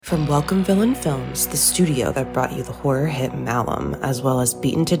From Welcome Villain Films, the studio that brought you the horror hit Malum, as well as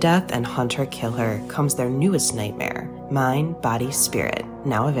Beaten to Death and Hunter Kill Her, comes their newest nightmare, Mind, Body, Spirit,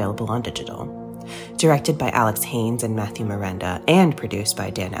 now available on digital. Directed by Alex Haynes and Matthew Miranda, and produced by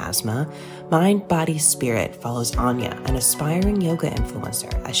Dan Asma, Mind, Body, Spirit follows Anya, an aspiring yoga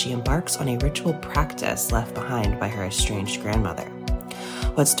influencer, as she embarks on a ritual practice left behind by her estranged grandmother.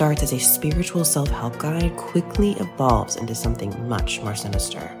 What starts as a spiritual self-help guide quickly evolves into something much more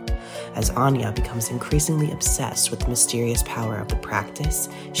sinister. As Anya becomes increasingly obsessed with the mysterious power of the practice,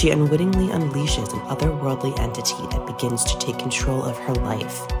 she unwittingly unleashes an otherworldly entity that begins to take control of her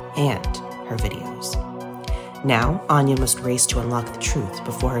life and her videos. Now, Anya must race to unlock the truth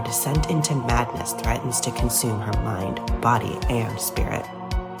before her descent into madness threatens to consume her mind, body, and spirit.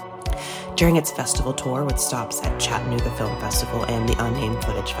 During its festival tour with stops at Chattanooga Film Festival and the Unnamed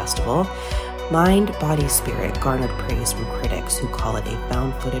Footage Festival, Mind, Body, Spirit garnered praise from critics who call it a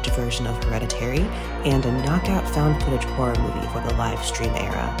found footage version of Hereditary and a knockout found footage horror movie for the live stream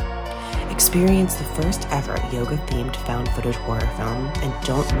era. Experience the first ever yoga-themed found footage horror film, and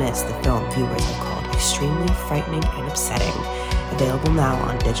don't miss the film viewers have called extremely frightening and upsetting. Available now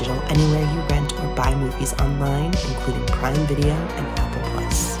on digital anywhere you rent or buy movies online, including Prime Video and Apple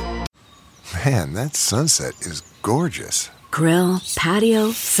Plus. Man, that sunset is gorgeous. Grill,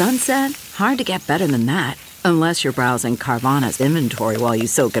 patio, sunset. Hard to get better than that. Unless you're browsing Carvana's inventory while you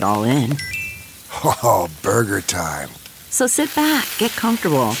soak it all in. Oh, burger time. So sit back, get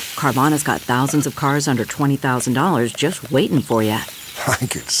comfortable. Carvana's got thousands of cars under $20,000 just waiting for you. I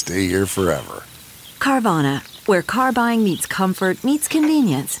could stay here forever. Carvana, where car buying meets comfort meets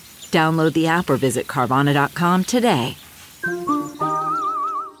convenience. Download the app or visit Carvana.com today.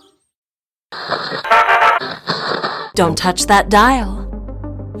 Don't touch that dial.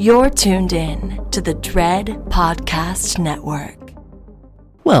 You're tuned in to the Dread Podcast Network.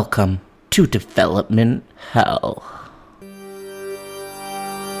 Welcome to Development Hell.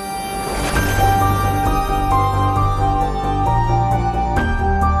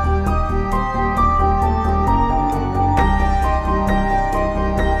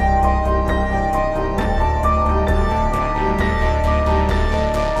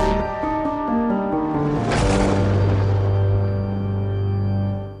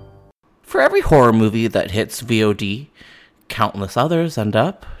 For every horror movie that hits VOD, countless others end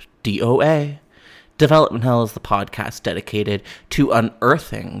up DOA. Development Hell is the podcast dedicated to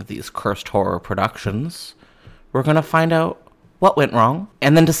unearthing these cursed horror productions. We're going to find out what went wrong,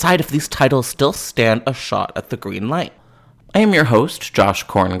 and then decide if these titles still stand a shot at the green light. I am your host, Josh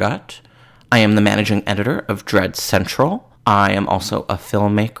Korngut. I am the managing editor of Dread Central. I am also a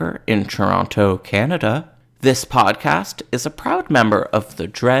filmmaker in Toronto, Canada. This podcast is a proud member of the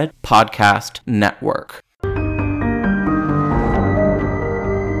Dread Podcast Network.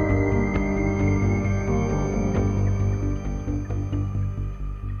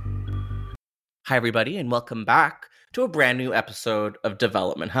 Hi, everybody, and welcome back to a brand new episode of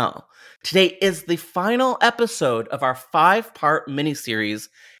Development Hell. Today is the final episode of our 5-part miniseries,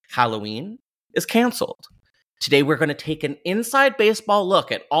 Halloween is Canceled. Today, we're going to take an inside baseball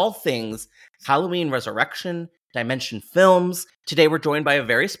look at all things Halloween Resurrection, Dimension Films. Today, we're joined by a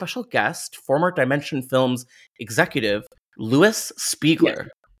very special guest, former Dimension Films executive, Louis Spiegler. Yeah.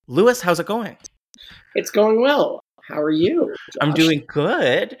 Louis, how's it going? It's going well. How are you, Josh? I'm doing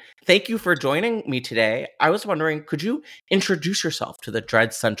good. Thank you for joining me today. I was wondering, could you introduce yourself to the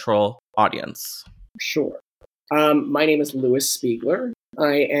Dread Central audience? Sure. My name is Louis Spiegler.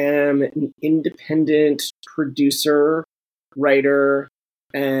 I am an independent producer, writer,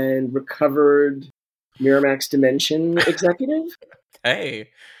 and recovered Miramax Dimension executive. Hey,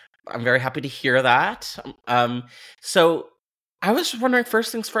 I'm very happy to hear that. So I was wondering,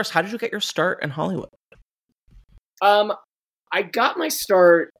 first things first, how did you get your start in Hollywood? I got my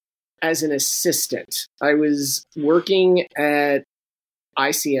start as an assistant. I was working at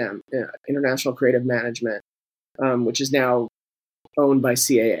ICM, International Creative Management, which is now owned by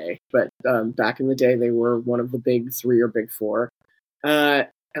CAA. But back in the day, they were one of the big 3 or big 4. And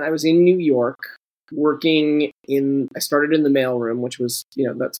I was in New York working I started in the mailroom, which was,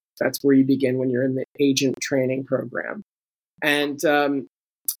 that's where you begin when you're in the agent training program. And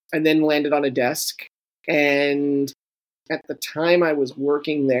then landed on a desk. And at the time I was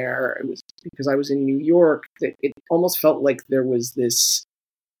working there, it was because I was in New York, that it almost felt like there was this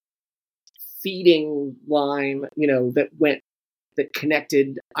feeding line, that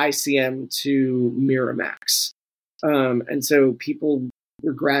connected ICM to Miramax. And so people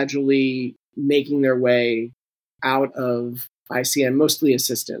were gradually making their way out of ICM, mostly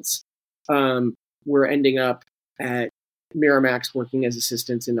assistants, were ending up at Miramax working as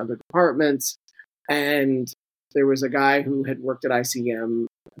assistants in other departments. And there was a guy who had worked at ICM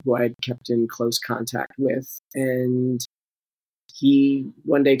who I had kept in close contact with. And he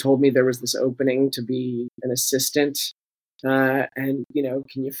one day told me there was this opening to be an assistant. And,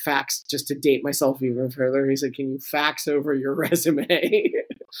 can you fax, just to date myself even further, he said, can you fax over your resume?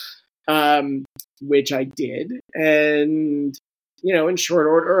 Which I did. And, in short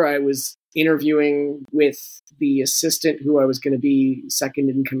order, I was interviewing with the assistant who I was going to be second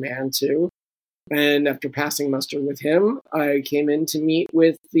in command to. And after passing muster with him, I came in to meet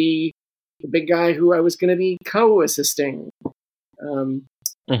with the big guy who I was going to be co-assisting. And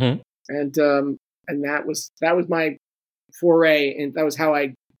that was my foray, and that was how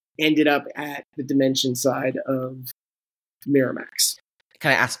I ended up at the Dimension side of Miramax.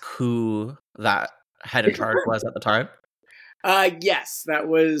 Can I ask who that head in charge was at the time? Yes, that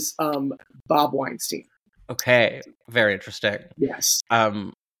was Bob Weinstein. Okay, very interesting. Yes.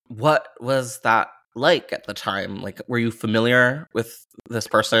 What was that like at the time? Like, were you familiar with this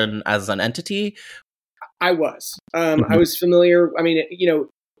person as an entity? I was. I was familiar. I mean,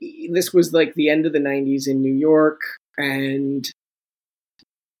 this was like the end of the 90s in New York, and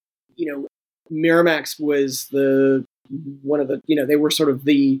Miramax was one of the they were sort of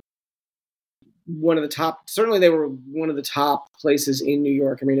one of the top. Certainly, they were one of the top places in New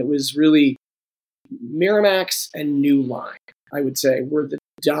York. I mean, it was really Miramax and New Line, I would say, were the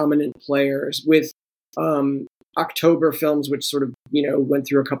dominant players, with October Films, which sort of went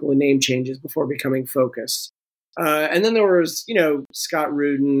through a couple of name changes before becoming Focus. And then there was Scott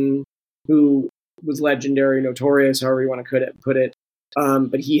Rudin, who was legendary, notorious, however you want to put it.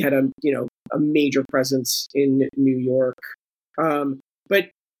 But he had a major presence in New York.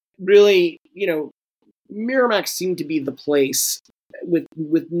 But really, Miramax seemed to be the place, with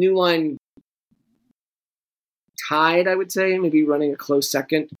New Line tied, I would say, maybe running a close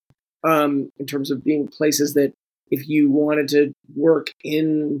second, in terms of being places that if you wanted to work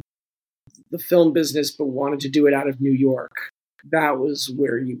in the film business but wanted to do it out of New York, that was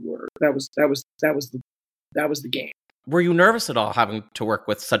where you were. That was the game. Were you nervous at all having to work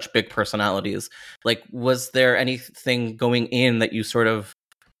with such big personalities? Like, was there anything going in that you sort of,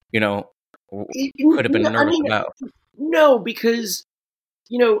 could have been nervous about? No, because,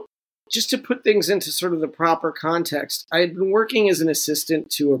 just to put things into sort of the proper context, I had been working as an assistant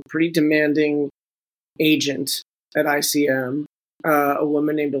to a pretty demanding agent at ICM, a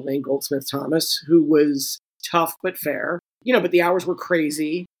woman named Elaine Goldsmith Thomas, who was tough but fair, but the hours were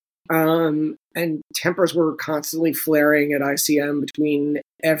crazy. And tempers were constantly flaring at ICM between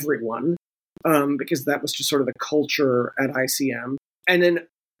everyone, because that was just sort of the culture at ICM. And then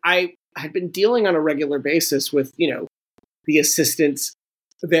I had been dealing on a regular basis with, the assistants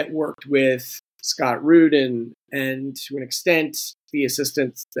that worked with Scott Rudin, and to an extent, the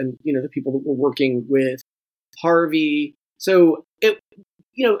assistants and, the people that were working with Harvey. So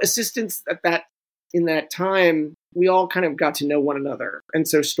assistants in that time, we all kind of got to know one another. And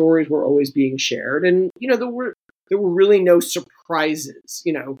so stories were always being shared. And, there were really no surprises.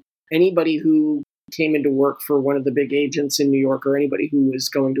 Anybody who came into work for one of the big agents in New York, or anybody who was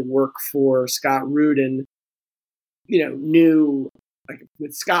going to work for Scott Rudin, knew, like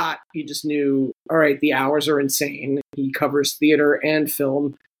with Scott, you just knew, all right, the hours are insane. He covers theater and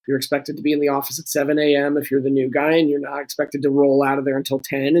film. You're expected to be in the office at 7 a.m. if you're the new guy, and you're not expected to roll out of there until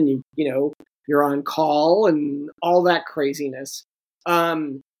 10, and you're on call and all that craziness.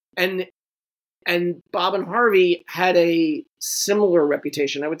 And Bob and Harvey had a similar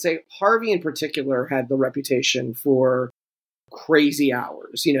reputation. I would say Harvey in particular had the reputation for crazy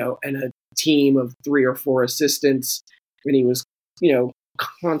hours, and a team of 3 or 4 assistants. And he was,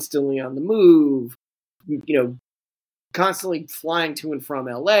 constantly on the move, constantly flying to and from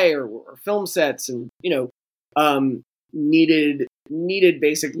LA or film sets, and, needed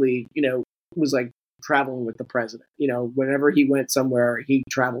basically, was like traveling with the president. Whenever he went somewhere, he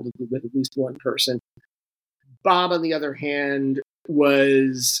traveled with at least one person. Bob, on the other hand,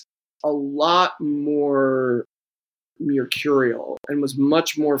 was a lot more mercurial and was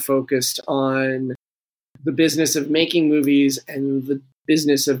much more focused on the business of making movies and the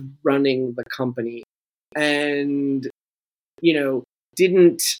business of running the company. And,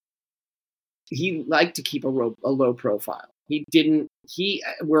 he liked to keep a low profile.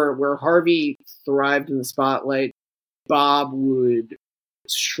 Where Harvey thrived in the spotlight, Bob would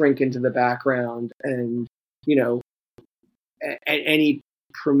shrink into the background, and, at any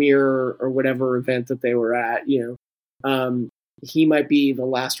premiere or whatever event that they were at, he might be the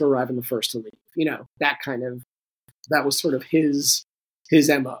last to arrive and the first to leave. That was sort of his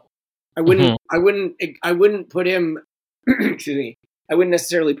MO. I wouldn't put him excuse me, I wouldn't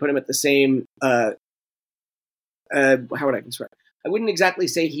necessarily put him at the same, how would I describe it? I wouldn't exactly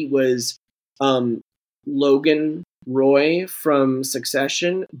say he was Logan Roy from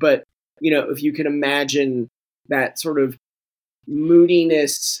Succession, but, if you can imagine that sort of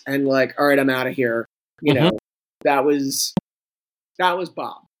moodiness and like, all right, I'm out of here, that was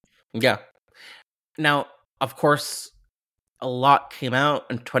Bob. Yeah. Now, of course, a lot came out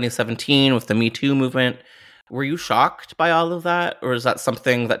in 2017 with the Me Too movement. Were you shocked by all of that? Or is that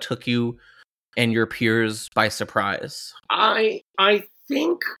something that took you and your peers by surprise? I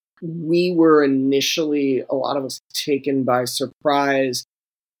think we were initially, a lot of us, taken by surprise,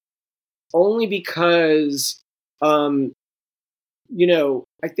 only because, I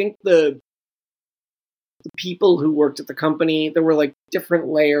think the people who worked at the company, there were like different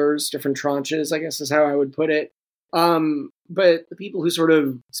layers, different tranches, I guess is how I would put it. But the people who sort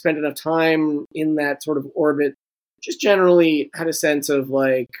of spent enough time in that sort of orbit just generally had a sense of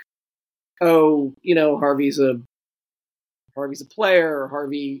like, oh, Harvey's a player, or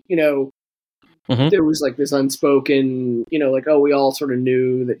Harvey, there was like this unspoken, like, oh, we all sort of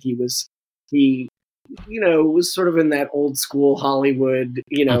knew that he was sort of in that old school Hollywood,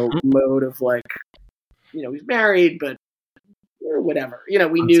 mode of like, he's married, but whatever,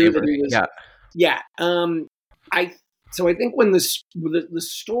 we knew that he was, yeah. So I think when the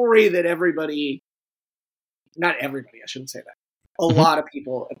story that everybody, not everybody, I shouldn't say that, a lot of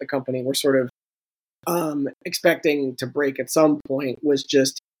people at the company were sort of expecting to break at some point was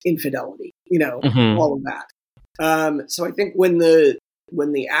just infidelity, all of that. So I think when the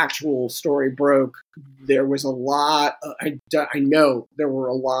actual story broke, there was a lot. I know there were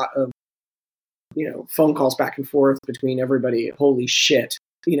a lot of phone calls back and forth between everybody. Holy shit!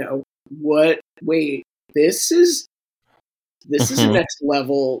 What? Wait, this is a next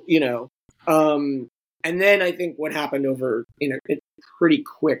level. And then I think what happened over in pretty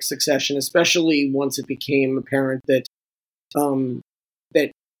quick succession, especially once it became apparent that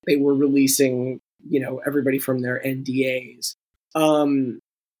that they were releasing, everybody from their NDAs, and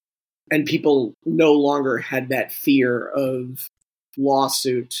people no longer had that fear of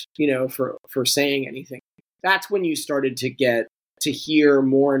lawsuit, for saying anything. That's when you started to get to hear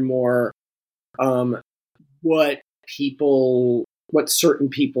more and more what certain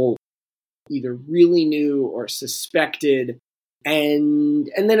people either really knew or suspected, and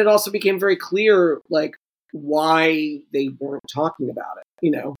then it also became very clear like why they weren't talking about it,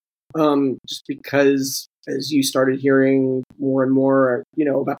 just because as you started hearing more and more,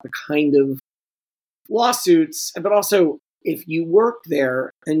 about the kind of lawsuits, but also if you worked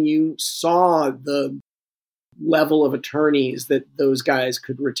there and you saw the level of attorneys that those guys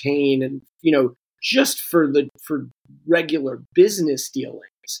could retain, and just for regular business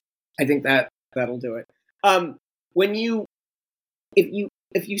dealings, I think that'll do it.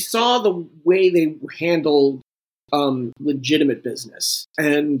 If you saw the way they handled legitimate business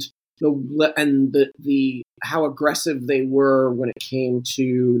and the how aggressive they were when it came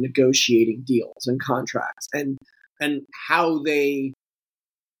to negotiating deals and contracts, and how they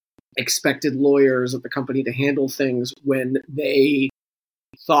expected lawyers at the company to handle things when they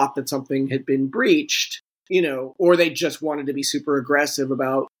thought that something had been breached, or they just wanted to be super aggressive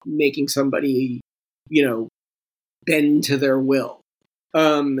about making somebody, bend to their will.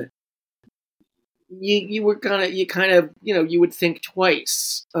 You would you would think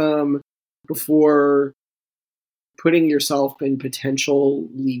twice before putting yourself in potential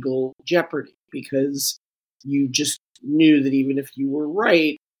legal jeopardy, because you just knew that even if you were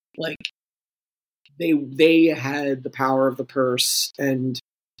right, like they had the power of the purse and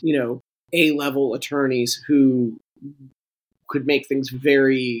A-level attorneys who could make things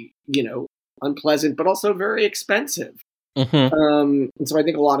very unpleasant, but also very expensive. And so I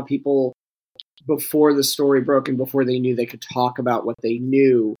think a lot of people, before the story broke and before they knew they could talk about what they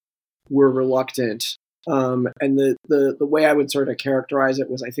knew, were reluctant. And the way I would sort of characterize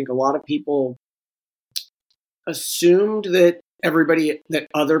it was, I think a lot of people assumed that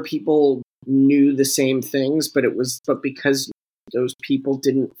other people knew the same things, but because those people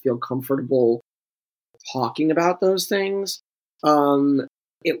didn't feel comfortable talking about those things, I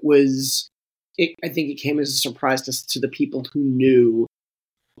think it came as a surprise to the people who knew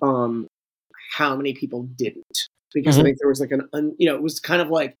how many people didn't, because I think there was like it was kind of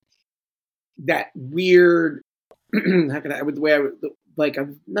like that weird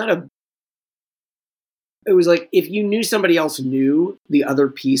it was like if you knew somebody else knew the other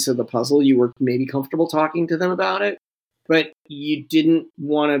piece of the puzzle, you were maybe comfortable talking to them about it, but you didn't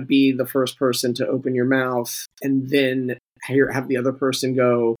want to be the first person to open your mouth and then have the other person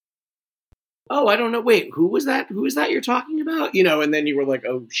go, oh, I don't know. Wait, who was that? Who is that you're talking about? You know, and then you were like,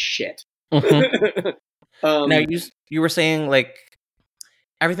 oh shit. Mhm. Now you were saying like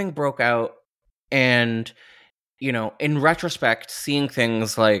everything broke out, and in retrospect, seeing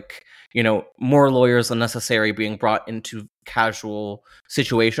things like more lawyers than necessary being brought into casual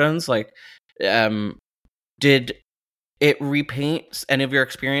situations, like did it repaint any of your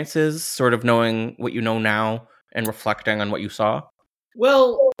experiences, sort of knowing what you know now and reflecting on what you saw?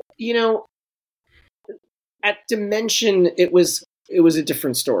 Well, at Dimension, it was a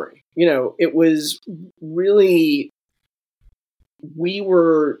different story. It was really, we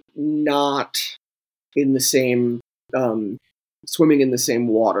were not in the same swimming in the same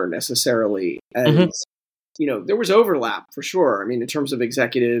water necessarily as there was overlap for sure. I mean, in terms of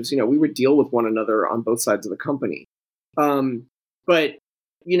executives, we would deal with one another on both sides of the company. But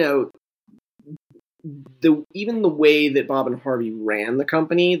even the way that Bob and Harvey ran the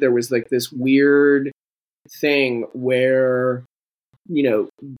company, there was like this weird thing where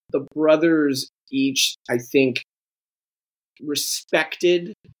the brothers each, I think,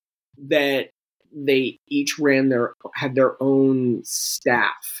 respected that they each had their own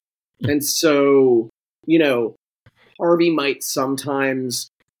staff. And so, Harvey might sometimes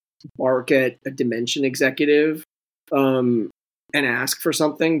bark at a Dimension executive and ask for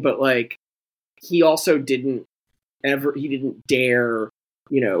something, but like he also didn't dare,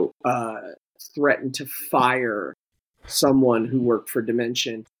 threaten to fire someone who worked for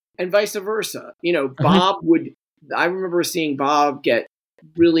Dimension, and vice versa. Bob would. I remember seeing Bob get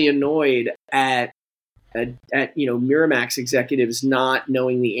really annoyed at Miramax executives not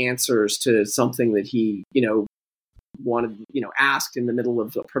knowing the answers to something that he wanted asked in the middle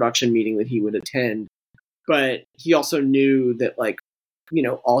of a production meeting that he would attend. But he also knew that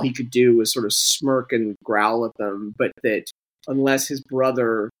all he could do was sort of smirk and growl at them, but that unless his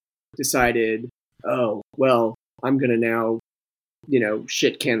brother decided, oh well, I'm gonna now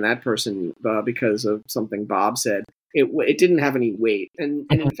shit can that person because of something Bob said, it didn't have any weight. And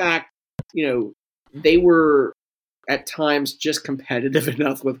in fact, they were at times just competitive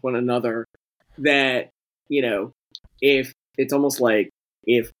enough with one another that, if it's almost like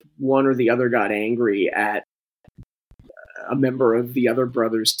if one or the other got angry at a member of the other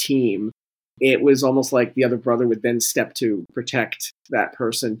brother's team, it was almost like the other brother would then step to protect that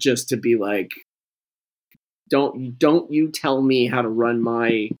person, just to be like, don't you tell me how to run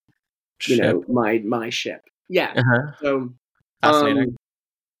my Ship. my ship. Yeah. So Fascinating.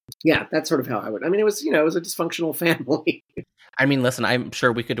 yeah, that's sort of how I would. I mean, it was it was a dysfunctional family. I mean, listen, I'm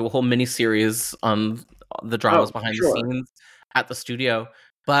sure we could do a whole mini series on the dramas behind the scenes at the studio.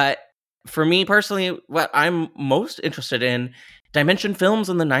 But for me personally, what I'm most interested in, Dimension Films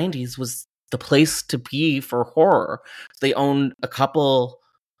in the 90s was the place to be for horror. They owned a couple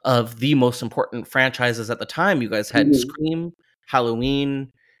of the most important franchises at the time. You guys had Scream,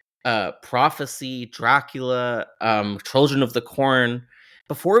 Halloween, Prophecy, Dracula, Children of the Corn.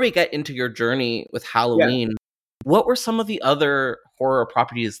 Before we get into your journey with Halloween, what were some of the other horror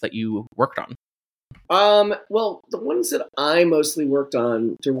properties that you worked on? Well, the ones that I mostly worked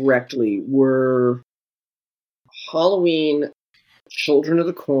on directly were Halloween, Children of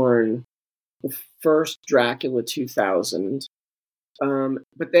the Corn, the first Dracula 2000.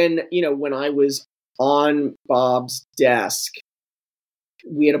 But then, when I was on Bob's desk,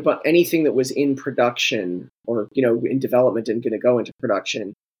 we had anything that was in production or, in development and going to go into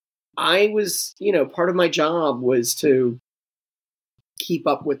production. I was, part of my job was to keep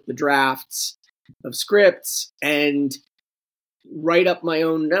up with the drafts of scripts and write up my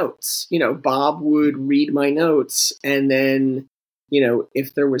own notes. Bob would read my notes, and then,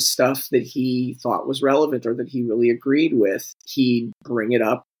 if there was stuff that he thought was relevant or that he really agreed with, he'd bring it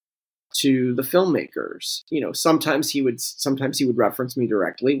up to the filmmakers. Sometimes he would reference me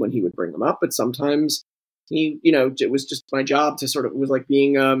directly when he would bring them up, but sometimes it was just my job to sort of, it was like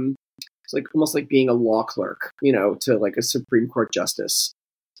being it's like almost like being a law clerk, to like a Supreme Court justice.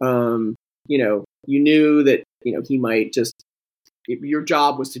 You knew that, he might just, your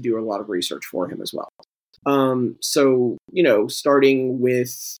job was to do a lot of research for him as well. So, starting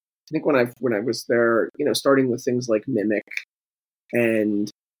with, I think when I was there, starting with things like Mimic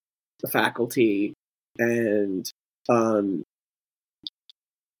and The Faculty and,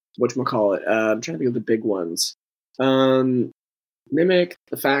 whatchamacallit, I'm trying to think of the big ones. Mimic,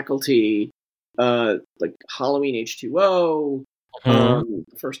 The Faculty, like Halloween H2O,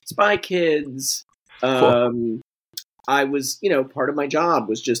 First Spy Kids. Cool. I was, part of my job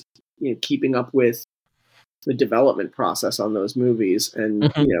was just, keeping up with the development process on those movies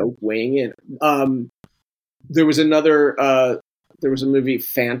and, weighing in. There was a movie,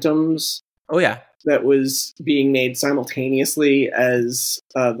 Phantoms, Oh yeah. that was being made simultaneously as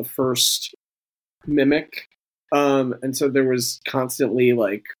the first Mimic. And so there was constantly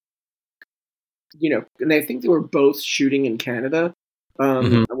like, and I think they were both shooting in Canada.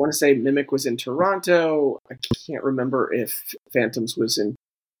 I want to say Mimic was in Toronto. I can't remember if Phantoms was in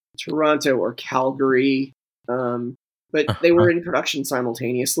Toronto or Calgary. But they were in production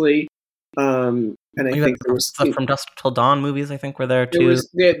simultaneously. And I think there was From Dusk Till Dawn movies, I think, were there too.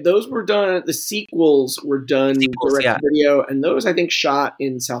 Those were done. The sequels were done direct to video, and those I think shot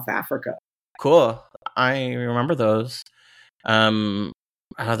in South Africa. Cool. I remember those. The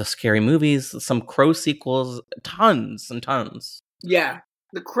scary movies, some Crow sequels, tons and tons. Yeah,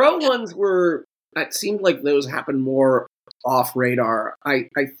 the Crow ones were. It seemed like those happened more off radar. I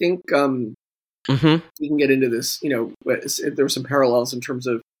think we can get into this. There were some parallels in terms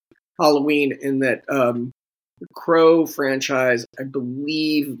of Halloween in that the Crow franchise, I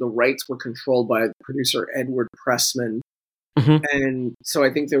believe the rights were controlled by producer Edward Pressman. And so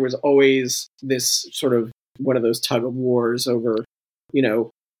I think there was always this sort of one of those tug of wars over,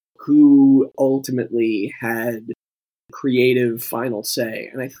 who ultimately had creative final say.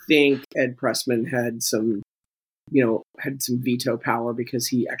 And I think Ed Pressman had some veto power because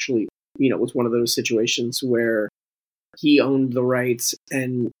he actually, was one of those situations where he owned the rights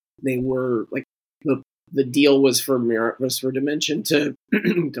and they were like the deal was for Dimension to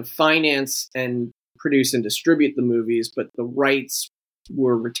to finance and produce and distribute the movies, but the rights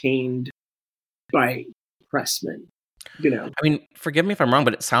were retained by Pressman. I mean, forgive me if I'm wrong,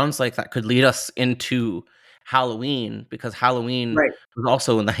 but it sounds like that could lead us into Halloween, because Halloween was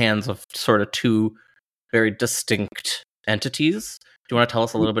also in the hands of sort of two very distinct entities. Do you want to tell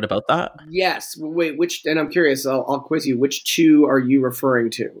us a little bit about that? Yes. Wait, and I'm curious, I'll quiz you. Which two are you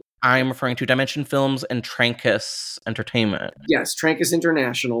referring to? I'm referring to Dimension Films and Trancas Entertainment. Yes, Trancas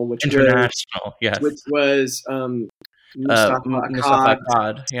International, which was Mustafa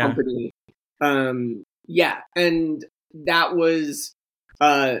Akkad company. And that was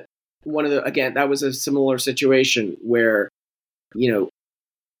that was a similar situation where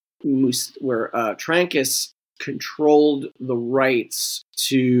Trancas controlled the rights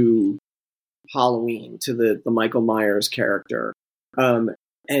to Halloween, to the Michael Myers character.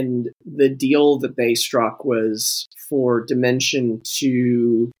 And the deal that they struck was for Dimension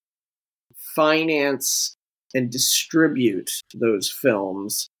to finance and distribute those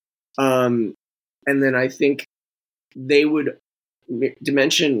films. And then I think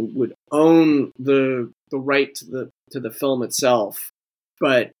Dimension would own the right to the film itself,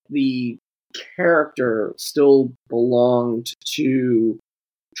 but the character still belonged to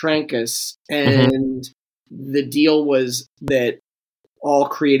Trancas, and the deal was that all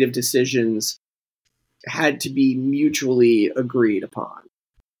creative decisions had to be mutually agreed upon.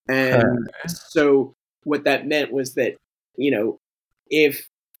 And so what that meant was that, if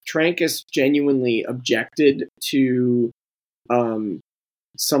Trancas genuinely objected to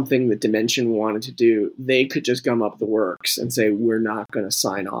something that Dimension wanted to do, they could just gum up the works and say, we're not going to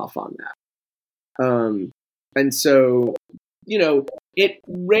sign off on that. And so, it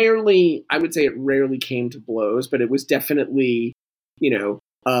rarely came to blows, but it was definitely,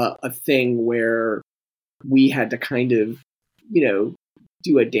 a thing where we had to kind of,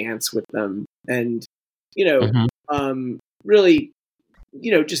 do a dance with them and, really,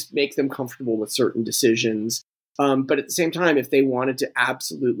 just make them comfortable with certain decisions. But at the same time, if they wanted to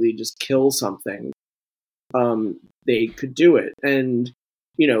absolutely just kill something, they could do it. And,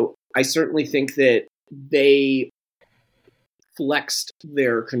 I certainly think that they flexed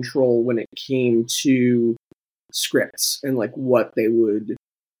their control when it came to scripts and like what they would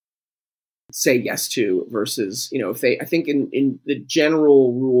say yes to versus, I think in the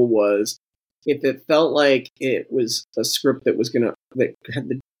general rule was, if it felt like it was a script that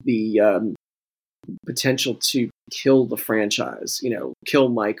had the potential to kill the franchise, kill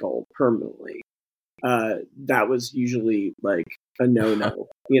Michael permanently, that was usually like a no-no.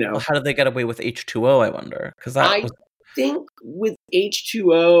 Well, how did they get away with H2O, I wonder? Because I think with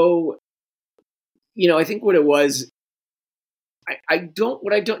H2O, I think what it was,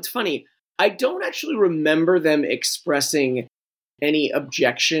 it's funny, I don't actually remember them expressing any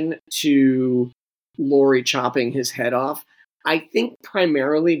objection to Laurie chopping his head off. I think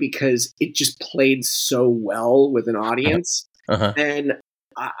primarily because it just played so well with an audience. And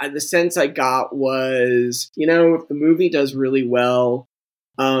the sense I got was, if the movie does really well,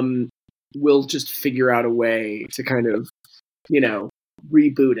 we'll just figure out a way to kind of,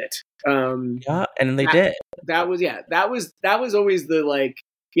 reboot it. And they did. That was always the, like,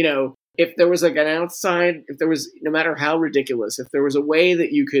 if there was like an outside, if there was, no matter how ridiculous, if there was a way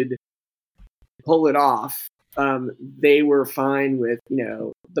that you could pull it off, they were fine with,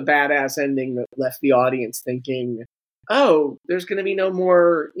 the badass ending that left the audience thinking, oh, there's going to be no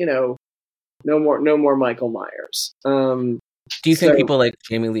more Michael Myers. Do you think people like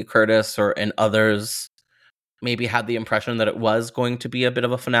Jamie Lee Curtis and others maybe had the impression that it was going to be a bit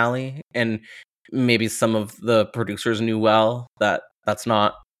of a finale, and maybe some of the producers knew well that that's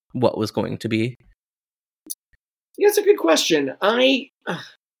not what was going to be? Yeah, it's a good question.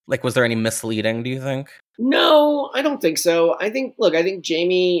 Was there any misleading, do you think? No, I don't think so. I think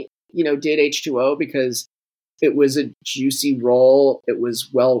Jamie, did H2O because it was a juicy role. It was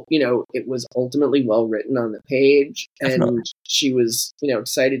it was ultimately well written on the page. Definitely. And she was,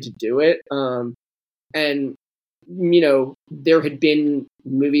 excited to do it. And, there had been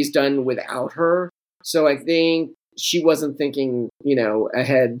movies done without her. So I think she wasn't thinking,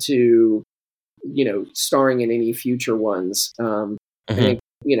 ahead to, starring in any future ones. I think,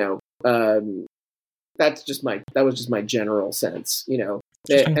 that was just my general sense,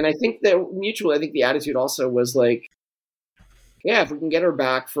 and I think that mutually, I think the attitude also was like, yeah, if we can get her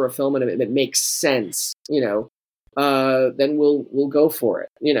back for a film and it makes sense, then we'll go for it,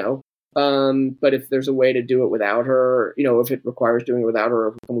 but if there's a way to do it without her, if it requires doing it without her, or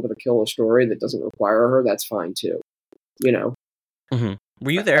if we come up with a killer story that doesn't require her, that's fine too, Mm-hmm.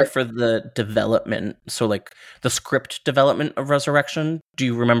 Were you there for the development? So the script development of Resurrection? Do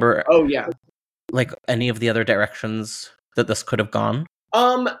you remember? Oh yeah. Any of the other directions that this could have gone?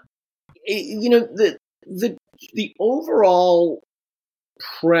 The overall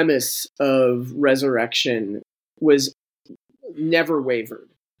premise of Resurrection was never wavered.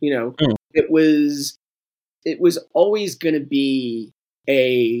 It was always going to be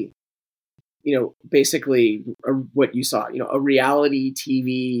a, basically what you saw, a reality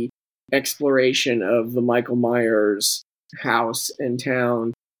TV exploration of the Michael Myers house and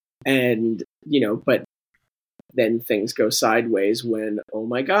town. And, but then things go sideways when, oh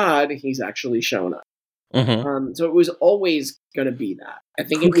my God, he's actually shown up. Mm-hmm. So it was always going to be that. I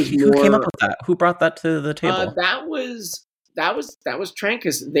think it was who came up with that? Who brought that to the table? That was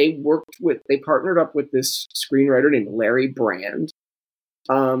Trancas. They partnered up with this screenwriter named Larry Brand,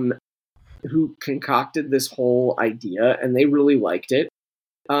 who concocted this whole idea, and they really liked it.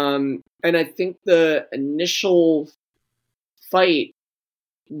 And I think the initial fight,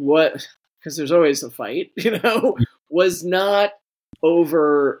 because there's always a fight, was not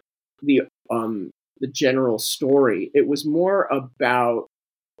over the general story. It was more about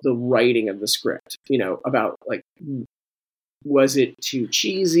the writing of the script, about was it too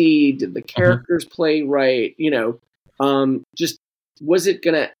cheesy? Did the characters play right? Just was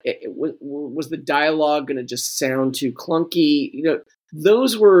the dialogue gonna just sound too clunky?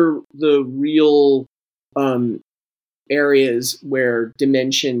 Those were the real areas where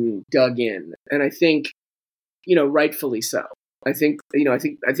Dimension dug in, and I think, rightfully so. I think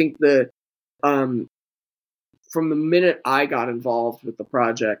the from the minute I got involved with the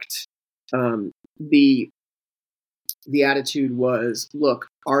project, the attitude was, look,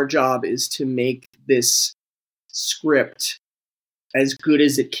 our job is to make this script as good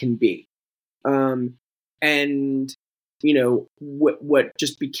as it can be. And, what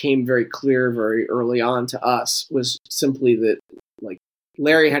just became very clear very early on to us was simply that,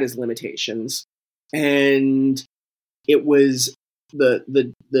 Larry had his limitations, and it was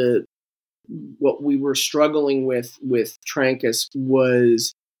the what we were struggling with Trancas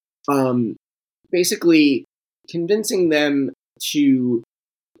was basically convincing them to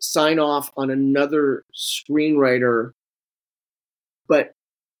sign off on another screenwriter, but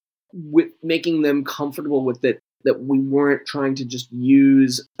with making them comfortable with it, that we weren't trying to just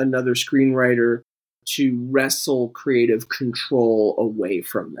use another screenwriter to wrestle creative control away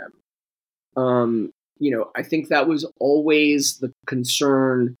from them. I think that was always the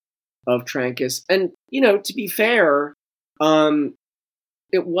concern of Trancas. And, to be fair,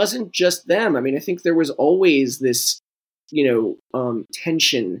 it wasn't just them. I mean, I think there was always this,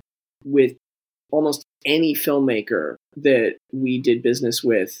 tension with almost any filmmaker that we did business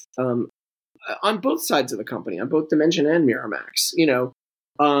with, on both sides of the company, on both Dimension and Miramax,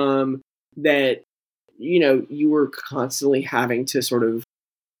 that, you were constantly having to sort of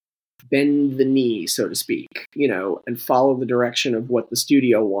bend the knee, so to speak, and follow the direction of what the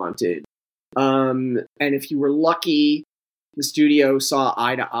studio wanted. And if you were lucky, the studio saw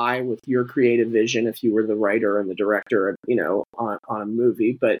eye to eye with your creative vision if you were the writer and the director, on a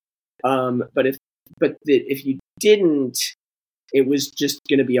movie. But if you didn't, it was just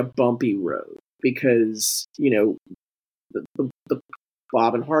going to be a bumpy road, because the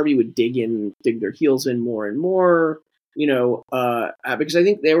Bob and Harvey would dig their heels in more and more. because I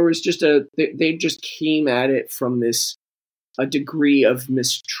think there was just they just came at it from a degree of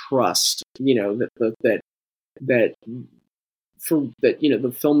mistrust, that the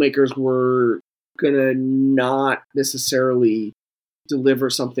filmmakers were gonna not necessarily deliver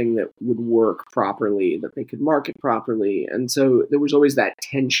something that would work properly, that they could market properly, and so there was always that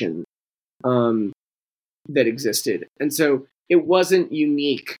tension that existed, and so it wasn't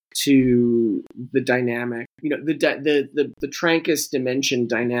unique to the dynamic. The Trancas Dimension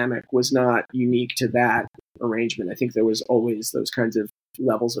dynamic was not unique to that arrangement. I think there was always those kinds of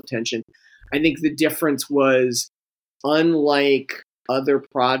levels of tension. I think the difference was, unlike other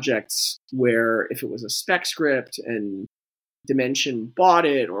projects where if it was a spec script and Dimension bought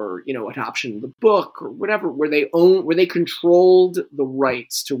it, or had optioned the book or whatever, where they controlled the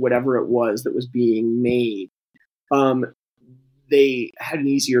rights to whatever it was that was being made, they had an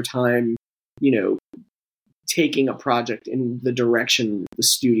easier time, taking a project in the direction the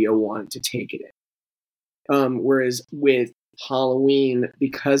studio wanted to take it in. Whereas with Halloween,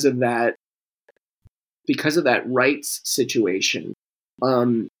 because of that rights situation,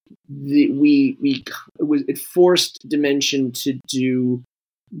 it forced Dimension to do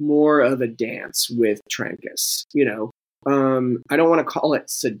more of a dance with Trancas. I don't want to call it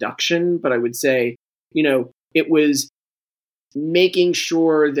seduction, but I would say, it was making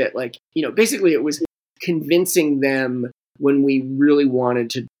sure that, basically it was convincing them, when we really wanted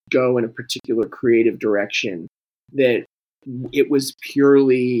to go in a particular creative direction, that it was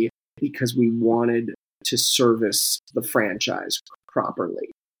purely because we wanted to service the franchise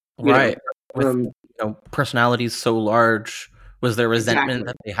properly. Right. With personalities so large, was there resentment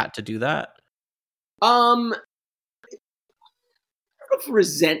that they had to do that? I don't know if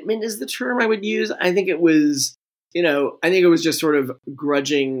resentment is the term I would use. I think it was, just sort of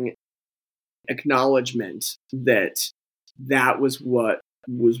grudging acknowledgement that was what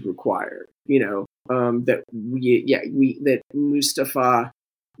was required. That Mustafa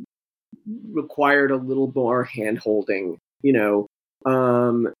required a little more hand-holding.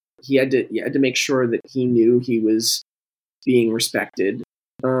 He had to make sure that he knew he was being respected.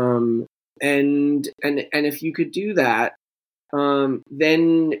 And if you could do that,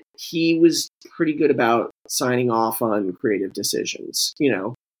 then he was pretty good about signing off on creative decisions.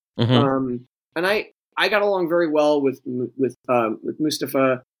 And I got along very well with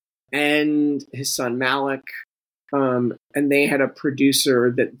Mustafa and his son Malik. And they had a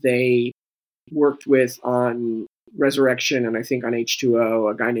producer that they worked with on Resurrection, and I think on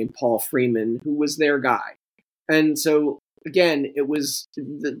H2O, a guy named Paul Freeman, who was their guy. And so again, it was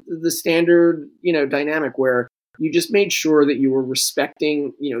the standard, dynamic where you just made sure that you were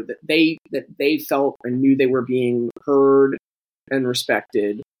respecting, that they felt and knew they were being heard and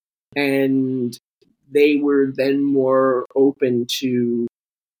respected, and they were then more open to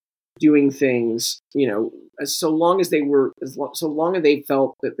doing things, so long as they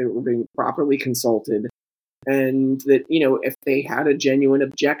felt that they were being properly consulted, and that, if they had a genuine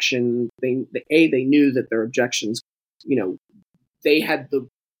objection, they knew that their objections, they had the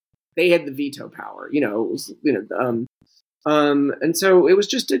veto power, it was, and so it was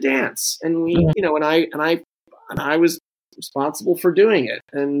just a dance, and we, and I was responsible for doing it,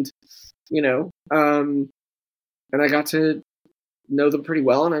 and and I got to know them pretty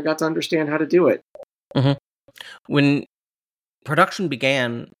well, and I got to understand how to do it. Mm-hmm. When production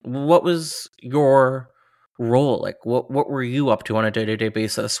began, what was your role? Like, what were you up to on a day-to-day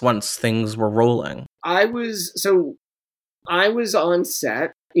basis once things were rolling? I was on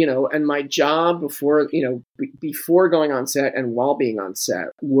set, and my job before going on set and while being on set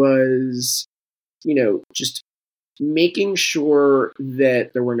was, just making sure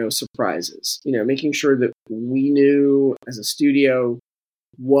that there were no surprises, making sure that we knew as a studio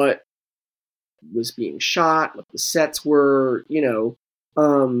what was being shot, what the sets were,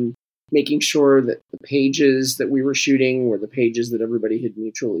 making sure that the pages that we were shooting were the pages that everybody had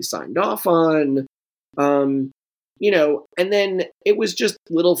mutually signed off on. And then it was just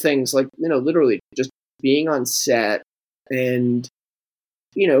little things like, literally just being on set and,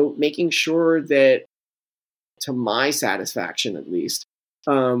 making sure that, to my satisfaction at least,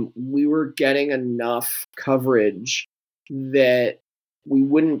 we were getting enough coverage that we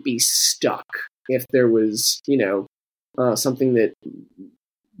wouldn't be stuck if there was, something that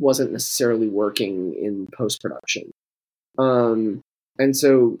wasn't necessarily working in post-production. And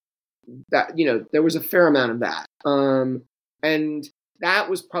so that, there was a fair amount of that. And that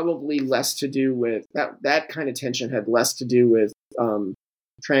was probably less to do with that kind of tension had less to do with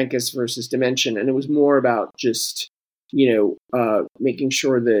Trancas versus Dimension, and it was more about just making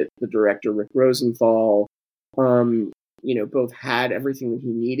sure that the director Rick Rosenthal both had everything that he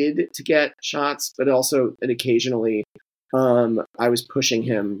needed to get shots, but also that occasionally I was pushing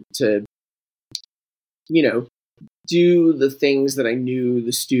him to, do the things that I knew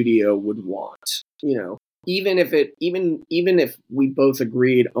the studio would want, even if we both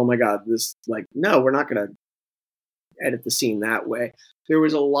agreed, oh my God, this, like, no, we're not going to edit the scene that way. There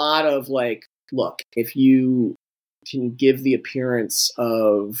was a lot of like, look, if you can give the appearance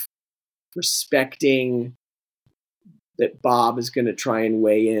of respecting that Bob is going to try and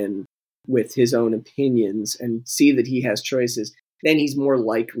weigh in with his own opinions and see that he has choices, then he's more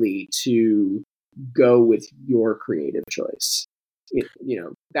likely to go with your creative choice.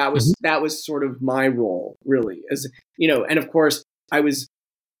 That was sort of my role, really, as and of course I was,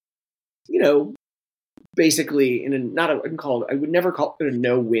 basically in I would never call it a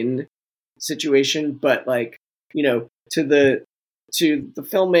no-win situation, but like, to the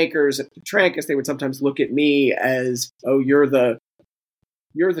filmmakers at Petrancas, they would sometimes look at me as, oh, you're the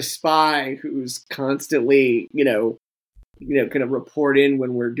spy who's constantly, going to report in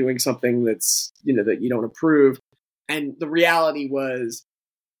when we're doing something that's, that you don't approve. And the reality was,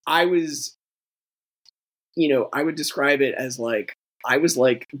 I was, I would describe it as like, I was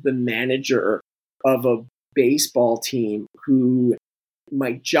like the manager of a baseball team who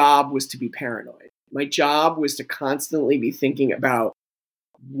my job was to be paranoid. My job was to constantly be thinking about,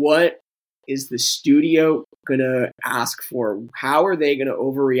 what is the studio going to ask for? How are they going to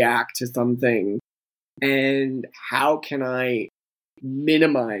overreact to something? And how can I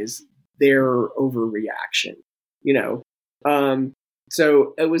minimize their overreaction?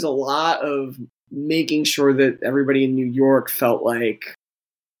 So it was a lot of making sure that everybody in New York felt like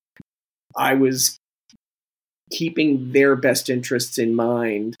I was keeping their best interests in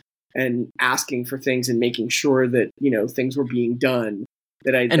mind and asking for things and making sure that, things were being done.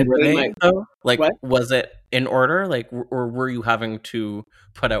 Though? Like, what? Was it in order? Like, or were you having to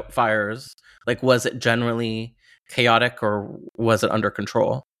put out fires? Like, was it generally chaotic or was it under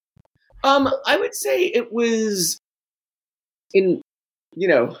control? I would say it was in,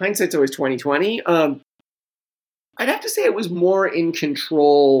 hindsight's always 20/20. I'd have to say it was more in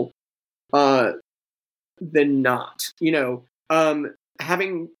control, than not,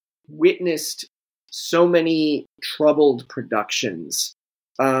 having witnessed so many troubled productions,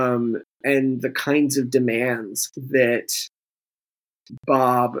 and the kinds of demands that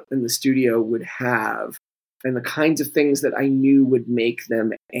Bob and the studio would have, and the kinds of things that I knew would make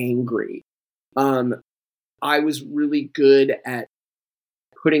them angry. I was really good at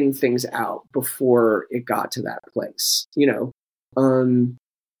putting things out before it got to that place,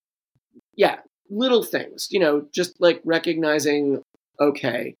 little things, just like recognizing,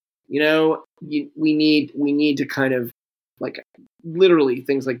 okay, we need to kind of, like, literally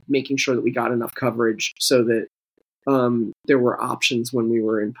things like making sure that we got enough coverage so that there were options when we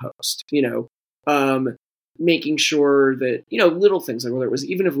were in post, making sure that, little things, like whether it was,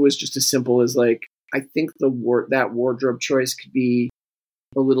 even if it was just as simple as like, I think that wardrobe choice could be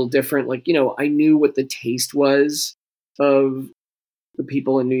a little different. Like, I knew what the taste was of the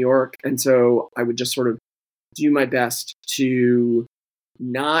people in New York. And so I would just sort of do my best to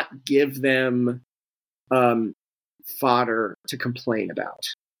not give them fodder to complain about.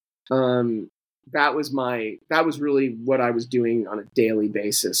 That was really what I was doing on a daily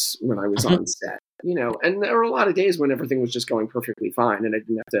basis when I was on set, and there were a lot of days when everything was just going perfectly fine and I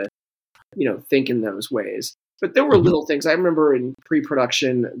didn't have to, think in those ways. But there were little things. I remember in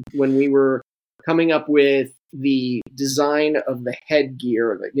pre-production when we were coming up with the design of the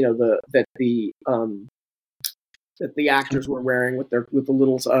headgear that the actors were wearing with the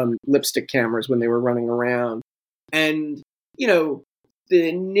little lipstick cameras when they were running around. And, the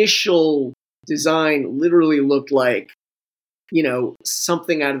initial design literally looked like,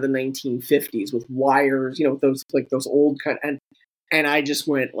 something out of the 1950s with wires, those old kind of, and I just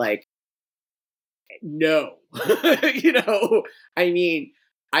went like, no, I mean,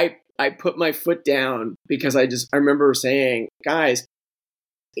 I put my foot down because I remember saying, guys,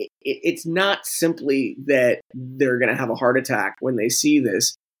 it's not simply that they're going to have a heart attack when they see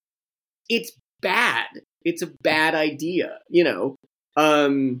this. It's bad. It's a bad idea.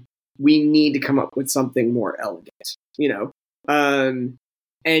 We need to come up with something more elegant,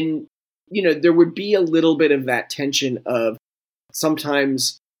 and, there would be a little bit of that tension of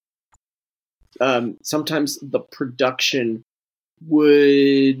sometimes the production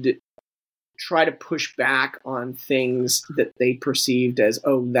would try to push back on things that they perceived as,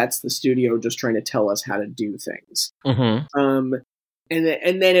 oh, that's the studio just trying to tell us how to do things. And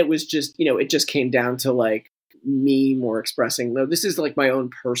then it was just, it just came down to like me more expressing, no, this is like my own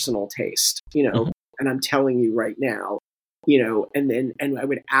personal taste, and I'm telling you right now, and I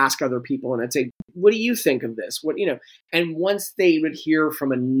would ask other people, and I'd say, what do you think of this? And once they would hear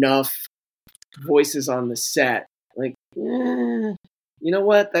from enough voices on the set, like, you know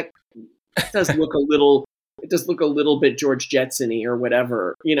what, that does look a little bit George Jetson-y or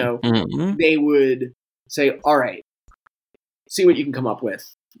whatever, Mm-hmm. they would say, all right, see what you can come up with.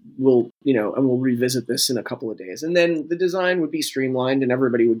 And we'll revisit this in a couple of days. And then the design would be streamlined and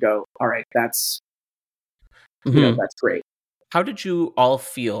everybody would go, all right, that's great. How did you all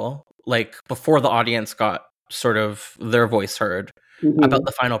feel, like, before the audience got sort of their voice heard about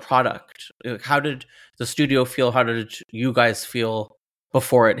the final product? How did the studio feel? How did you guys feel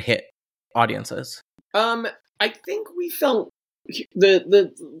before it hit audiences? I think we felt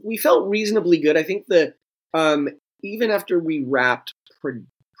we felt reasonably good. I think even after we wrapped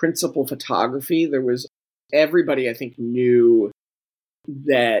principal photography, everybody, I think, knew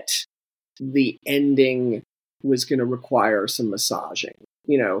that the ending was going to require some massaging.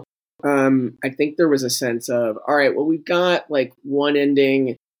 I think there was a sense of, all right, well, we've got like one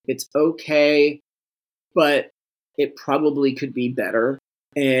ending. It's okay, but it probably could be better.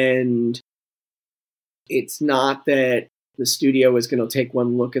 And it's not that the studio is going to take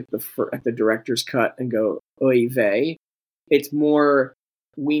one look at the director's cut and go, oy vey. It's more,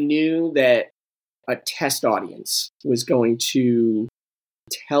 we knew that a test audience was going to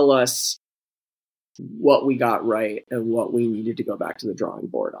tell us what we got right and what we needed to go back to the drawing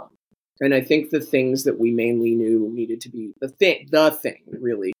board on. And I think the things that we mainly knew needed to be the thing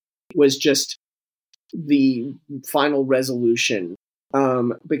really was just the final resolution,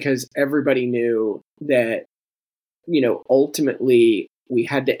 because everybody knew that, ultimately we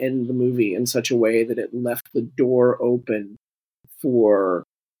had to end the movie in such a way that it left the door open for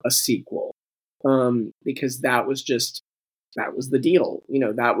a sequel, because that was the deal.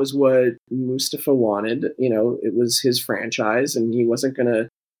 That was what Mustafa wanted. It was his franchise, and he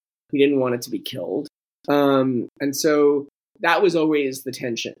didn't want it to be killed. And so that was always the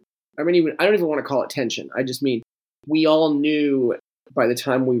tension. I don't even want to call it tension. I just mean, we all knew by the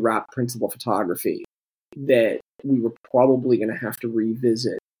time we wrapped principal photography that we were probably going to have to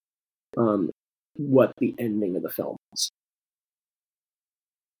revisit what the ending of the film was.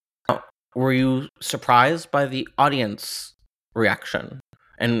 Were you surprised by the audience reaction?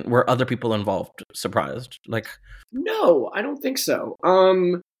 And were other people involved surprised? No, I don't think so.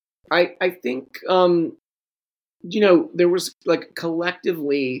 I think, there was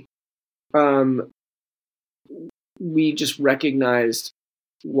collectively, we just recognized,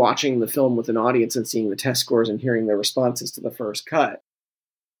 watching the film with an audience and seeing the test scores and hearing their responses to the first cut,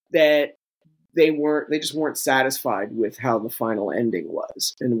 that they just weren't satisfied with how the final ending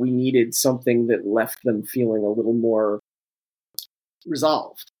was. And we needed something that left them feeling a little more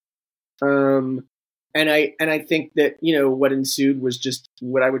resolved. And I think that, what ensued was just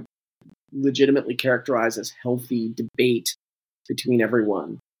what I would legitimately characterize as healthy debate between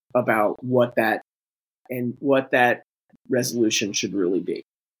everyone about what that resolution should really be.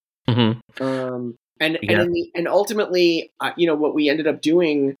 Mm-hmm. And ultimately, what we ended up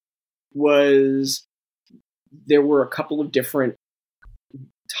doing was, there were a couple of different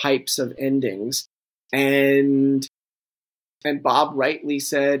types of endings, and Bob rightly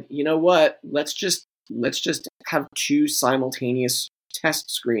said, you know what, let's just have two simultaneous test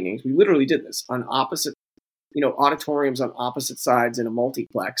screenings. We literally did this on opposite, auditoriums on opposite sides in a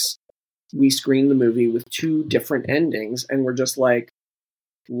multiplex. We screened the movie with two different endings, and we're just like,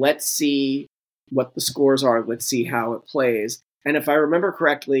 let's see what the scores are. Let's see how it plays. And if I remember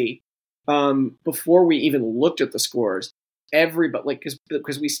correctly, before we even looked at the scores, everybody,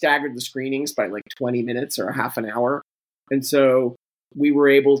 because we staggered the screenings by 20 minutes or a half an hour. And so we were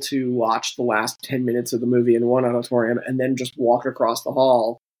able to watch the last 10 minutes of the movie in one auditorium and then just walk across the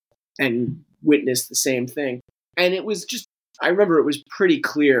hall and witness the same thing. And it was just, I remember it was pretty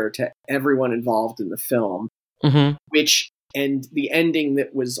clear to everyone involved in the film, and the ending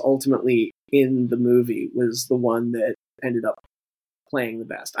that was ultimately in the movie was the one that ended up playing the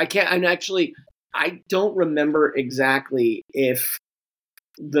best. I don't remember exactly if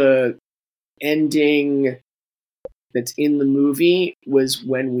the ending that's in the movie was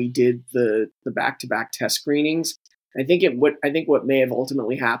when we did the back-to-back test screenings. I think what may have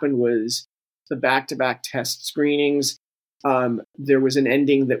ultimately happened was the back-to-back test screenings. There was an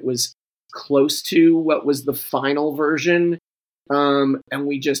ending that was close to what was the final version. And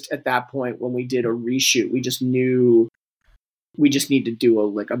we just, at that point, when we did a reshoot, we just knew we just need to do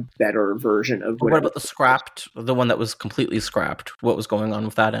a better version of what about the one that was completely scrapped? What was going on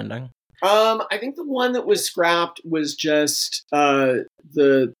with that ending? I think the one that was scrapped was just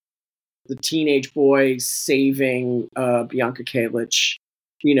the the teenage boy saving Bianca Kalich,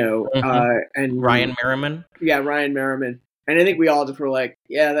 and Ryan Merriman. Yeah, Ryan Merriman. And I think we all just were like,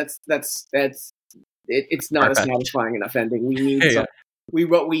 yeah, it's not Perfect. a satisfying enough ending. We need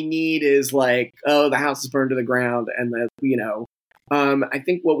what we need is like, oh, the house is burned to the ground, and I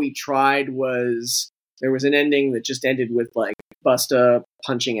think what we tried was there was an ending that just ended with like Busta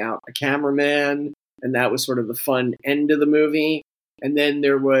punching out a cameraman, and that was sort of the fun end of the movie. And then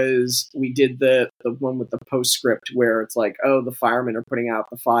we did the one with the postscript where it's like, oh, the firemen are putting out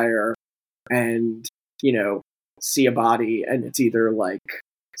the fire, and see a body, and it's either like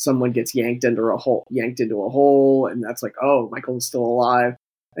someone gets yanked into a hole, and that's like, oh, Michael is still alive.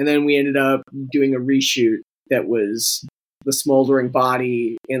 And then we ended up doing a reshoot that was the smoldering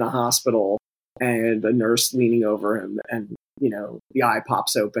body in a hospital and a nurse leaning over him, and the eye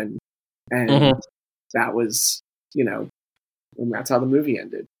pops open, and that was and that's how the movie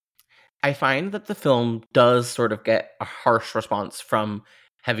ended. I find that the film does sort of get a harsh response from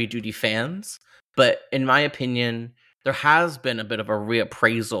heavy duty fans, but in my opinion, there has been a bit of a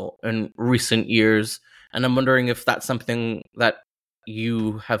reappraisal in recent years, and I'm wondering if that's something that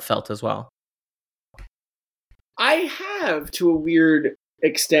you have felt as well. I have, to a weird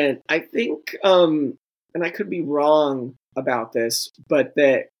extent. I think, and I could be wrong about this, but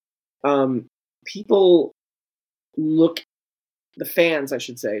that people the fans, I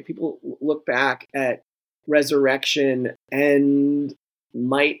should say, people look back at Resurrection and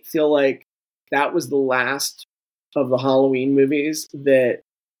might feel like that was the last of the Halloween movies that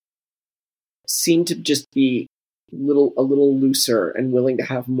seemed to just be a little looser and willing to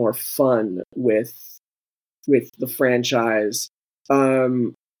have more fun with the franchise.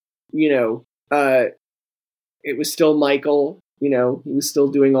 It was still Michael, he was still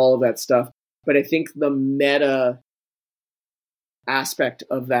doing all of that stuff, but I think the meta aspect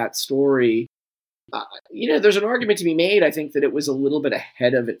of that story, there's an argument to be made, I think, that it was a little bit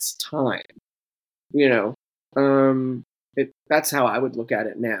ahead of its time. That's how I would look at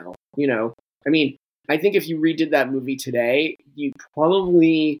it now. I mean, I think if you redid that movie today, you'd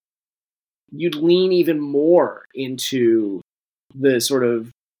lean even more into the sort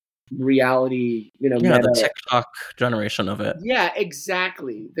of reality, meta. The TikTok generation of it. Yeah,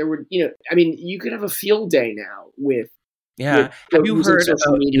 exactly. There were, you could have a field day now with. Yeah. Have you heard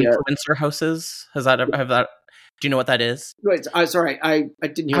about influencer houses? Do you know what that is? Wait, sorry, I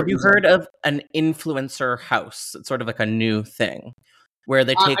didn't hear. Have you heard of an influencer house? It's sort of like a new thing where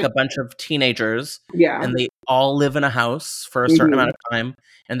they take a bunch of teenagers and they all live in a house for a certain amount of time,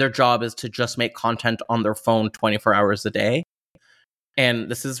 and their job is to just make content on their phone 24 hours a day. And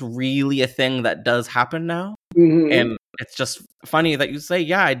this is really a thing that does happen now. And it's just funny that you say,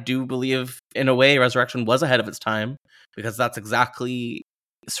 yeah, I do believe in a way Resurrection was ahead of its time, because that's exactly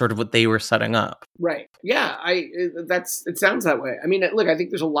sort of what they were setting up. Right. Yeah. It sounds that way. I mean, look, I think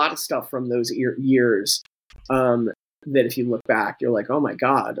there's a lot of stuff from those years that if you look back, you're like, oh my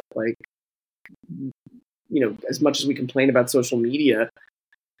God, like, as much as we complain about social media,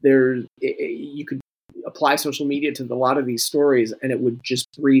 you could apply social media to a lot of these stories and it would just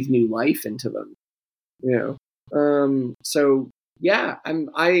breathe new life into them. So yeah,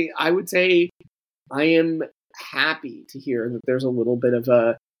 I would say I am happy to hear that there's a little bit of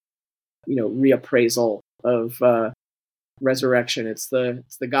a reappraisal of Resurrection. It's the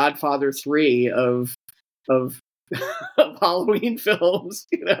Godfather 3 of Halloween films.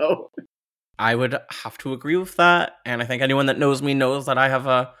 I would have to agree with that, and I think anyone that knows me knows that I have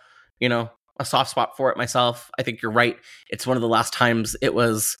a soft spot for it myself. I think you're right. It's one of the last times it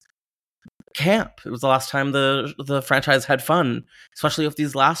was camp. It was the last time the franchise had fun, especially with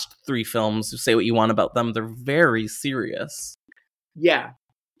these last 3 films. You say what you want about them, they're very serious. Yeah,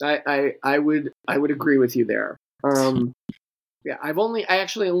 I would agree with you there. Yeah, I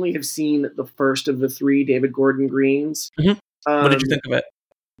actually only have seen the first of the 3 David Gordon Greens. What did you think of it?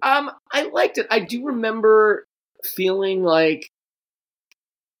 I liked it. I do remember feeling like,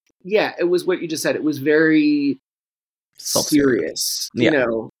 yeah, it was what you just said. It was very serious,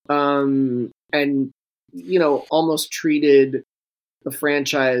 and almost treated the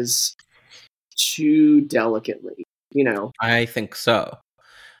franchise too delicately. I think so.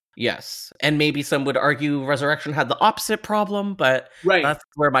 Yes, and maybe some would argue Resurrection had the opposite problem, but that's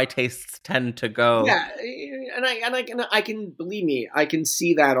where my tastes tend to go. Yeah, and I can believe me, I can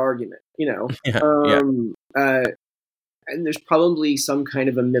see that argument. And there's probably some kind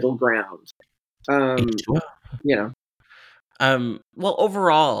of a middle ground. Well,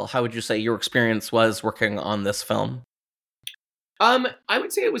 overall, how would you say your experience was working on this film? I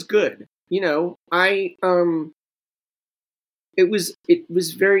would say it was good. it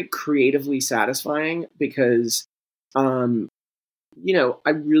was very creatively satisfying because, I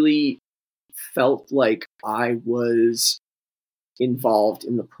really felt like I was involved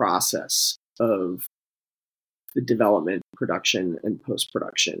in the process of the development, production, and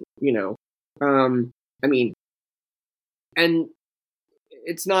post-production. I mean, and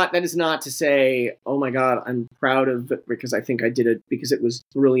that is not to say, oh my God, I'm proud of it because I think I did it because it was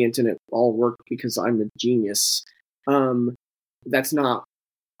brilliant and it all worked because I'm a genius. That's not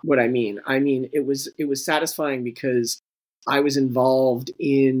what I mean. I mean, it was satisfying because I was involved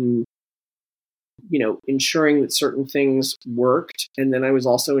in, ensuring that certain things worked. And then I was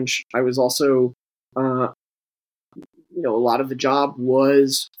also, a lot of the job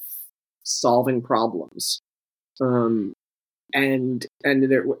was solving problems. And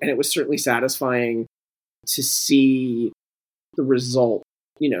it was certainly satisfying to see the result,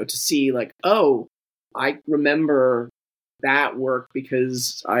 to see like, oh, I remember that work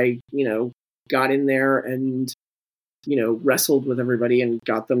because I, got in there and, wrestled with everybody and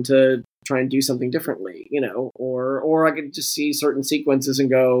got them to try and do something differently, or I could just see certain sequences and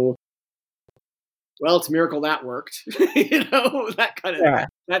go, well, it's a miracle that worked, that kind of,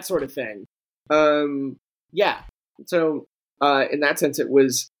 that sort of thing. Yeah. So, in that sense, it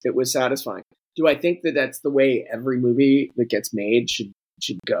was satisfying. Do I think that that's the way every movie that gets made should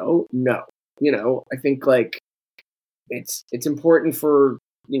go? No. I think like it's important for,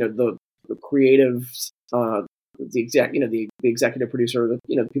 the creatives, the executive producer,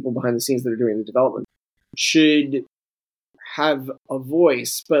 the people behind the scenes that are doing the development should have a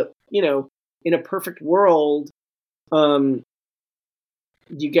voice, but, in a perfect world, you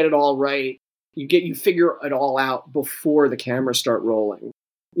get it all right. You figure it all out before the cameras start rolling,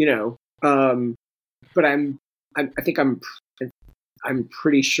 but I think I'm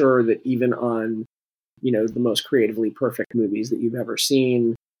pretty sure that even on, the most creatively perfect movies that you've ever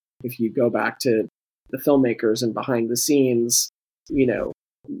seen, if you go back to the filmmakers and behind the scenes,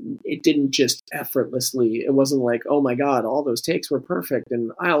 it didn't just effortlessly. It wasn't like, oh my God, all those takes were perfect.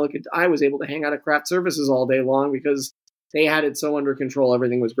 And I was able to hang out at craft services all day long because they had it so under control.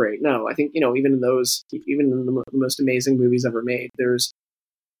 Everything was great. No, I think, even in the most amazing movies ever made, there's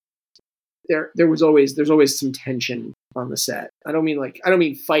always some tension on the set. I don't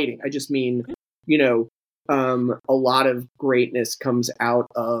mean fighting. I just mean, a lot of greatness comes out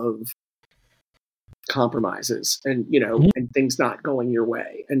of compromises and, and things not going your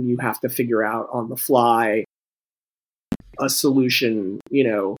way. And you have to figure out on the fly a solution,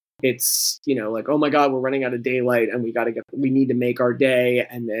 it's, like, oh my God, we're running out of daylight and we need to make our day.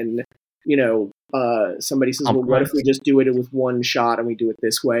 And then, somebody says, well, what if we just do it with one shot and we do it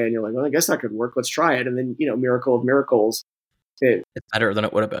this way? And you're like, well, I guess that could work. Let's try it. And then, miracle of miracles. It's better than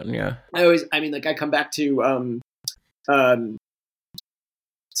it would have been. Yeah. I come back to,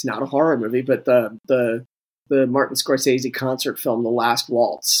 it's not a horror movie, but the Martin Scorsese concert film, The Last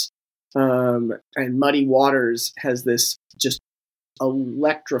Waltz. And Muddy Waters has this just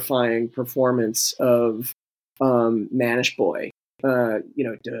electrifying performance of Manish Boy. Da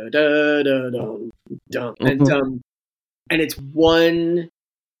da da da da, and it's one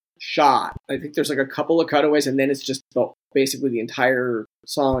shot. I think there's like a couple of cutaways, and then it's just basically the entire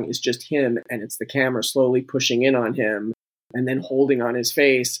song is just him, and it's the camera slowly pushing in on him and then holding on his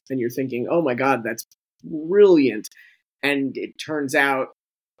face, and you're thinking, oh my God, that's brilliant. And it turns out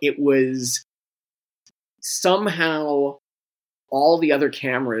it was somehow all the other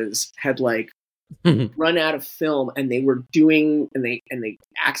cameras had like run out of film, and they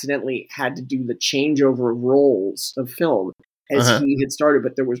accidentally had to do the changeover of rolls of film as he had started.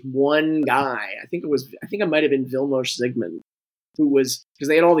 But there was one guy, I think it might have been Vilmos Zsigmond, who was, because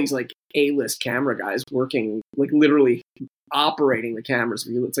they had all these like A-list camera guys working, like literally operating the cameras.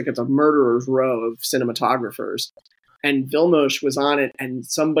 It's like it's a murderer's row of cinematographers. And Vilmos was on it, and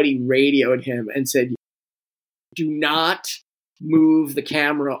somebody radioed him and said, do not move the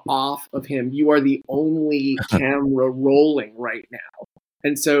camera off of him. You are the only camera rolling right now.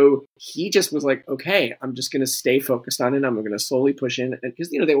 And so he just was like, okay, I'm just going to stay focused on it. I'm going to slowly push in. And because,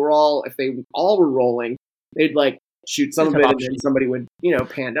 they were all, if they all were rolling, they'd like shoot some of it, and then somebody would,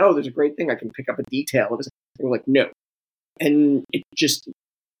 pan, oh, there's a great thing. I can pick up a detail. They were like, no. And it just,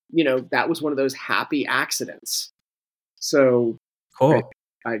 that was one of those happy accidents. So cool.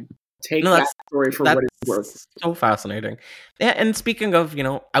 I take that story for what it's worth. So fascinating. Yeah, and speaking of,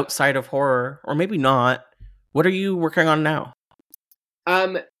 outside of horror, or maybe not, what are you working on now?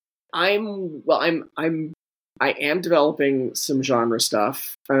 I am developing some genre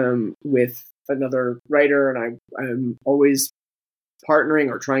stuff with another writer, and I'm always partnering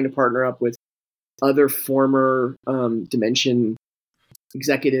or trying to partner up with other former Dimension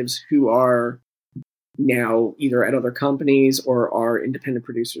executives who are now either at other companies or are independent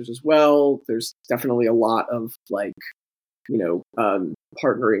producers as well. There's definitely a lot of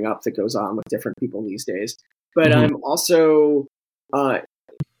partnering up that goes on with different people these days. But I'm also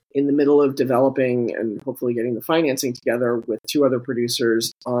in the middle of developing and hopefully getting the financing together with 2 other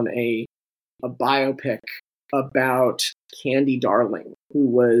producers on a biopic about Candy Darling, who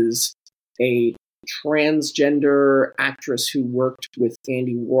was a transgender actress who worked with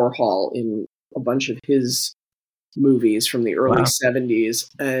Andy Warhol in a bunch of his movies from the early 70s.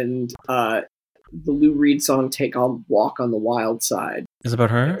 And the Lou Reed song "Take a Walk on the Wild Side" is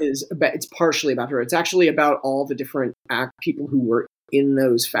about her. It's partially about her. It's actually about all the different people who were in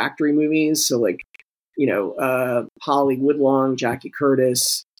those factory movies. So Holly Woodlong, Jackie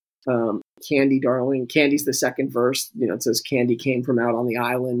Curtis, Candy Darling. Candy's the second verse. It says Candy came from out on the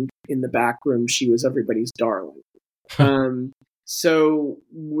island. In the back room, she was everybody's darling. So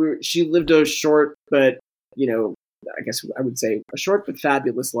she lived a short, but I guess I would say a short but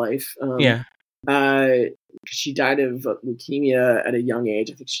fabulous life. She died of leukemia at a young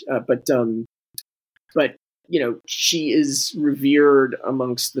age, I think. But she is revered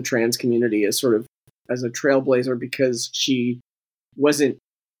amongst the trans community as a trailblazer because she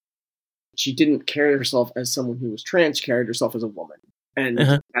didn't carry herself as someone who was trans. She carried herself as a woman,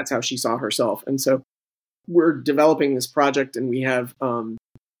 and that's how she saw herself. And so we're developing this project, and we have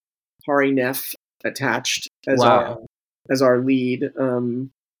Hari Neff attached as our lead.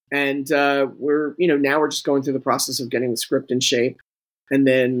 And we're now we're just going through the process of getting the script in shape, and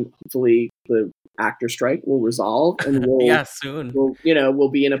then hopefully the actor strike will resolve, and soon we'll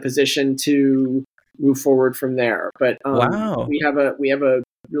be in a position to move forward from there. But we have a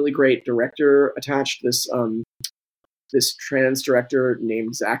really great director attached. This trans director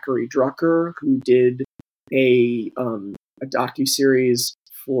named Zachary Drucker, who did a docuseries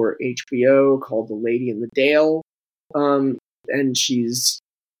for HBO called The Lady in the Dale, and she's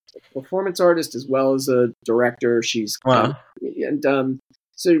a performance artist as well as a director. She's so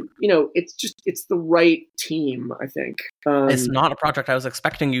it's the right team, I think. It's not a project I was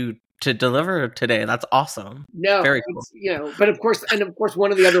expecting you to deliver today. That's awesome. No, very cool. But of course,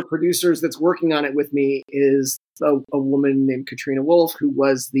 one of the other producers that's working on it with me is a woman named Katrina Wolf, who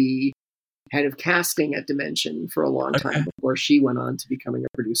was the head of casting at Dimension for a long time before she went on to becoming a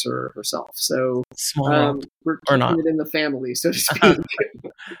producer herself. So we're keeping it in the family, so to speak.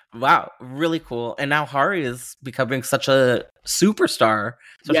 Wow, really cool. And now Hari is becoming such a superstar,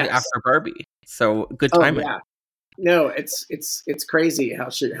 especially after Barbie. So good timing. Yeah. No, it's crazy how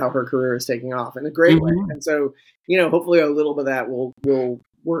her career is taking off in a great way. And so, hopefully a little bit of that will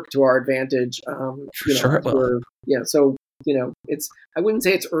work to our advantage. Sure it will. So I wouldn't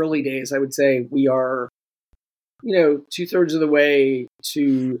say it's early days. I would say we are, 2/3 of the way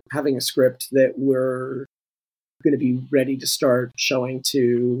to having a script that we're going to be ready to start showing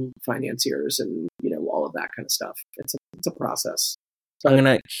to financiers and, all of that kind of stuff. It's a process. I'm going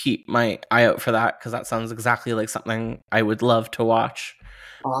to keep my eye out for that because that sounds exactly like something I would love to watch.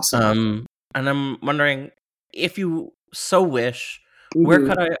 Awesome. And I'm wondering, if you so wish, where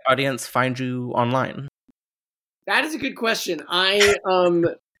could our audience find you online? That is a good question. I've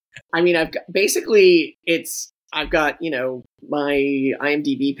got my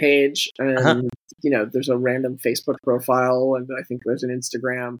IMDb page, and there's a random Facebook profile, and I think there's an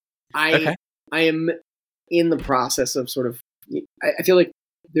Instagram. I am in the process of I feel like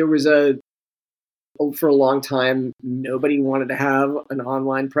there was for a long time, nobody wanted to have an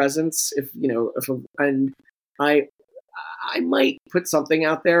online presence. I might put something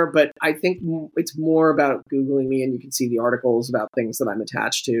out there, but I think it's more about Googling me, and you can see the articles about things that I'm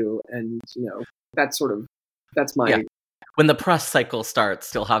attached to. And, that's my... Yeah. When the press cycle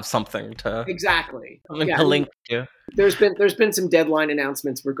starts, you'll have something to... Exactly. To link to. There's been some deadline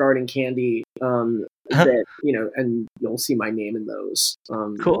announcements regarding Candy, that, and you'll see my name in those.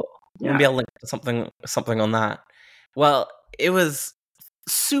 Cool. Maybe I'll link to something on that. Well, it was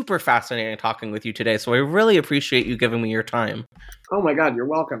super fascinating talking with you today, so I really appreciate you giving me your time. Oh my God, you're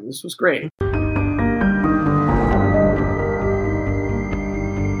welcome. This was great.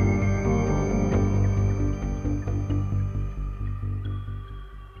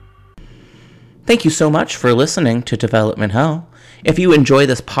 Thank you so much for listening to Development Hell. If you enjoy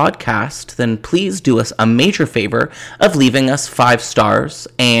this podcast, then please do us a major favor of leaving us 5 stars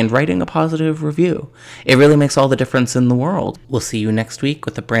and writing a positive review. It really makes all the difference in the world. We'll see you next week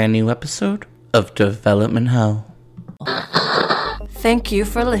with a brand new episode of Development Hell. Thank you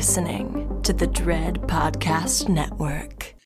for listening to the Dread Podcast Network.